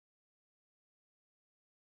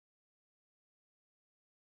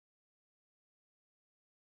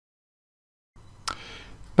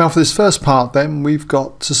Now for this first part then, we've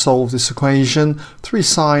got to solve this equation. 3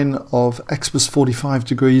 sine of x plus 45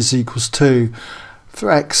 degrees equals 2 for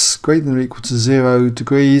x greater than or equal to 0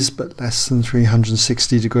 degrees but less than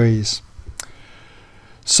 360 degrees.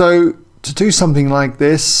 So to do something like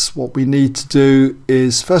this, what we need to do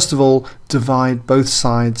is first of all divide both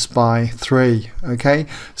sides by 3. Okay,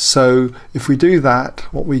 so if we do that,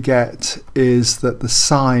 what we get is that the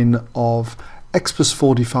sine of x plus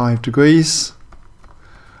 45 degrees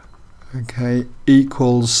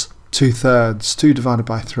equals 2/3, 2 divided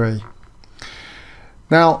by 3.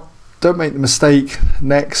 Now don't make the mistake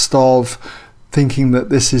next of thinking that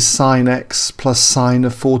this is sine x plus sine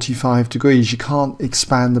of 45 degrees. You can't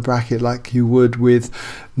expand the bracket like you would with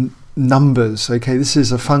numbers. Okay, this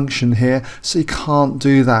is a function here, so you can't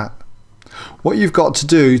do that. What you've got to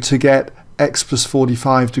do to get x plus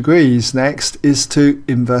 45 degrees next is to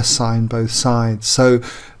inverse sine both sides. So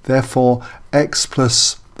therefore x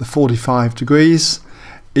plus the 45 degrees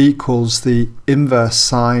equals the inverse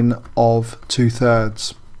sine of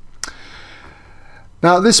 2/3.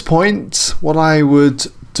 Now at this point, what I would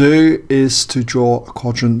do is to draw a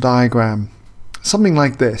quadrant diagram. Something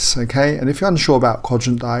like this, okay? And if you're unsure about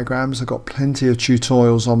quadrant diagrams, I've got plenty of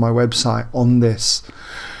tutorials on my website on this.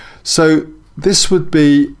 So this would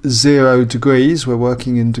be 0 degrees, we're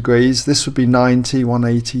working in degrees. This would be 90,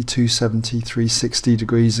 180, 270, 360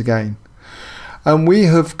 degrees again. And we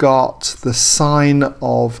have got the sine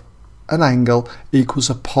of an angle equals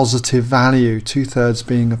a positive value, 2/3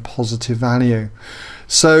 being a positive value.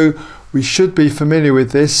 So we should be familiar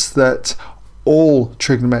with this, that all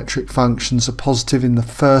trigonometric functions are positive in the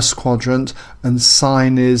first quadrant and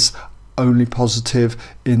sine is only positive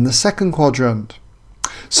in the second quadrant.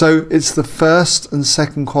 So it's the first and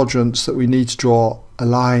second quadrants that we need to draw a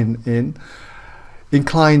line in,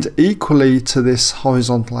 inclined equally to this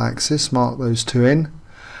horizontal axis, mark those two in,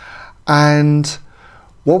 and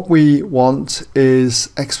what we want is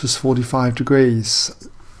x plus 45 degrees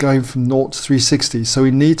going from 0 to 360, so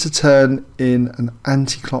we need to turn in an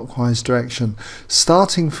anti-clockwise direction.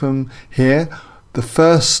 Starting from here, the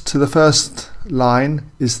first line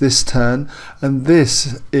is this turn, and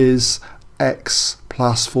this is x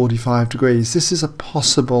plus 45 degrees. This is a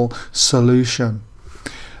possible solution.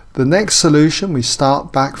 The next solution, we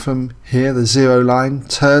start back from here, the 0 line,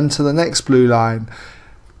 turn to the next blue line,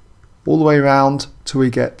 all the way around till we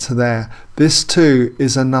get to there. This too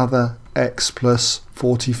is another x plus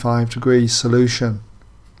 45 degrees solution.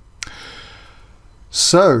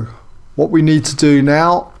 So what we need to do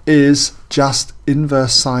now is just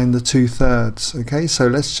inverse sine the 2/3. Okay, so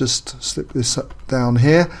let's just slip this up down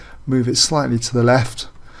here, move it slightly to the left.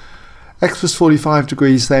 X plus 45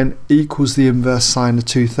 degrees then equals the inverse sine of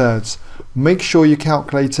 2/3. Make sure your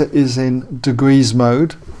calculator is in degrees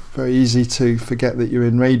mode. Very easy to forget that you're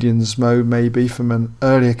in radians mode maybe from an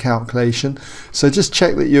earlier calculation. So just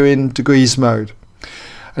check that you're in degrees mode.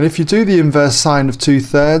 And if you do the inverse sine of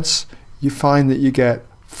 2/3, you find that you get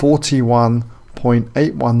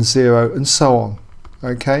 41.810 and so on.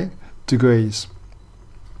 Okay, degrees.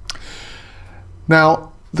 Now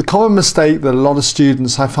the common mistake that a lot of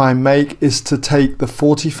students I find make is to take the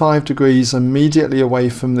 45 degrees immediately away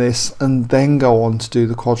from this and then go on to do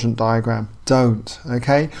the quadrant diagram. Don't,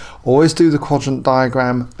 okay? Always do the quadrant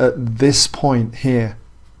diagram at this point here.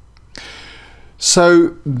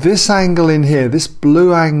 So this angle in here, this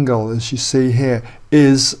blue angle as you see here,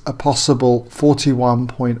 is a possible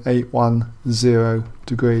 41.810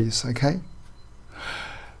 degrees, okay?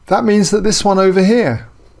 That means that this one over here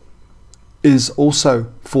is also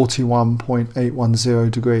 41.810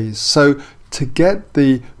 degrees. So to get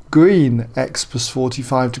the green x plus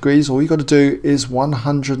 45 degrees, all you got to do is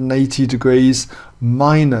 180 degrees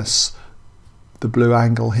minus the blue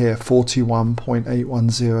angle here,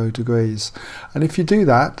 41.810 degrees. And if you do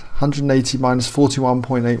that, 180 minus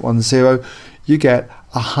 41.810, you get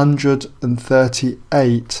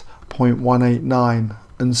 138.189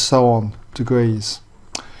 and so on degrees.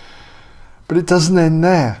 But it doesn't end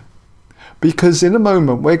there, because in a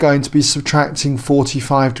moment we're going to be subtracting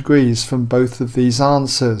 45 degrees from both of these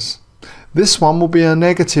answers. This one will be a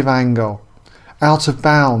negative angle, out of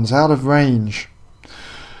bounds, out of range.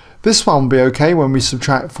 This one will be okay when we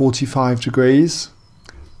subtract 45 degrees,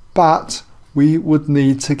 but we would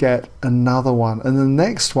need to get another one. And the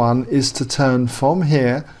next one is to turn from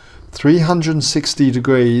here 360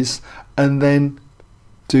 degrees and then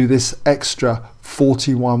do this extra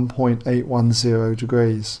 41.810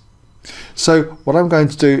 degrees. So what I'm going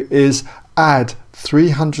to do is add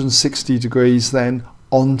 360 degrees then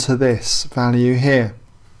onto this value here.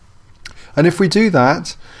 And if we do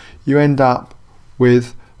that, you end up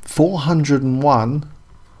with 401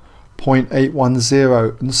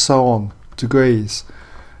 0.810 and so on degrees.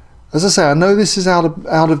 As I say, I know this is out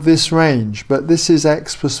of this range, but this is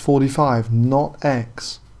x plus 45, not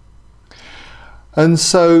x. And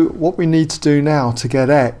so what we need to do now to get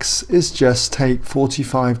x is just take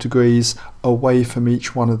 45 degrees away from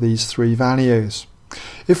each one of these three values.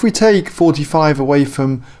 If we take 45 away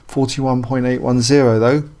from 41.810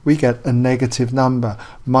 though, we get a negative number,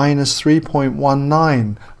 minus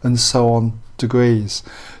 3.19 and so on degrees.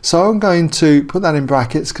 So I'm going to put that in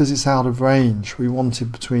brackets because it's out of range. We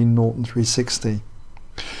wanted between 0 and 360.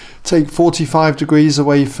 Take 45 degrees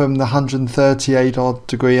away from the 138 odd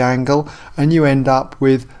degree angle and you end up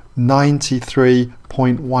with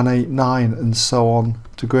 93.189 and so on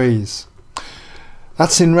degrees.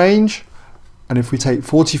 That's in range. And if we take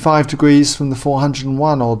 45 degrees from the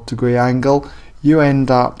 401 odd degree angle, you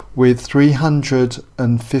end up with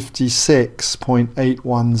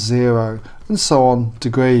 356.810 and so on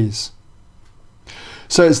degrees.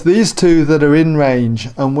 So it's these two that are in range,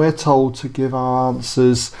 and we're told to give our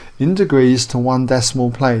answers in degrees to one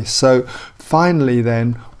decimal place. So finally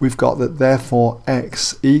then, we've got that therefore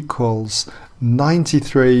x equals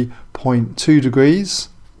 93.2 degrees.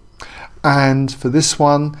 And for this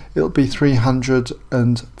one, it'll be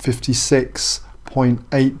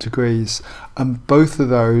 356.8 degrees. And both of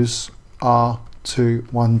those are to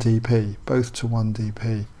 1 dp, both to 1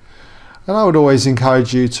 dp. And I would always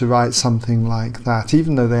encourage you to write something like that,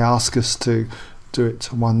 even though they ask us to do it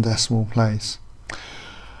to one decimal place.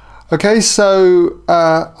 Okay, so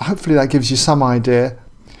hopefully that gives you some idea.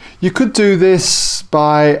 You could do this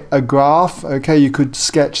by a graph. Okay, you could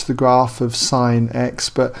sketch the graph of sine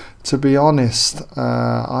x, but to be honest,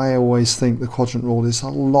 I always think the quadrant rule is a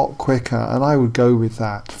lot quicker, and I would go with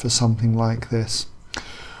that for something like this.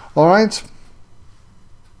 All right.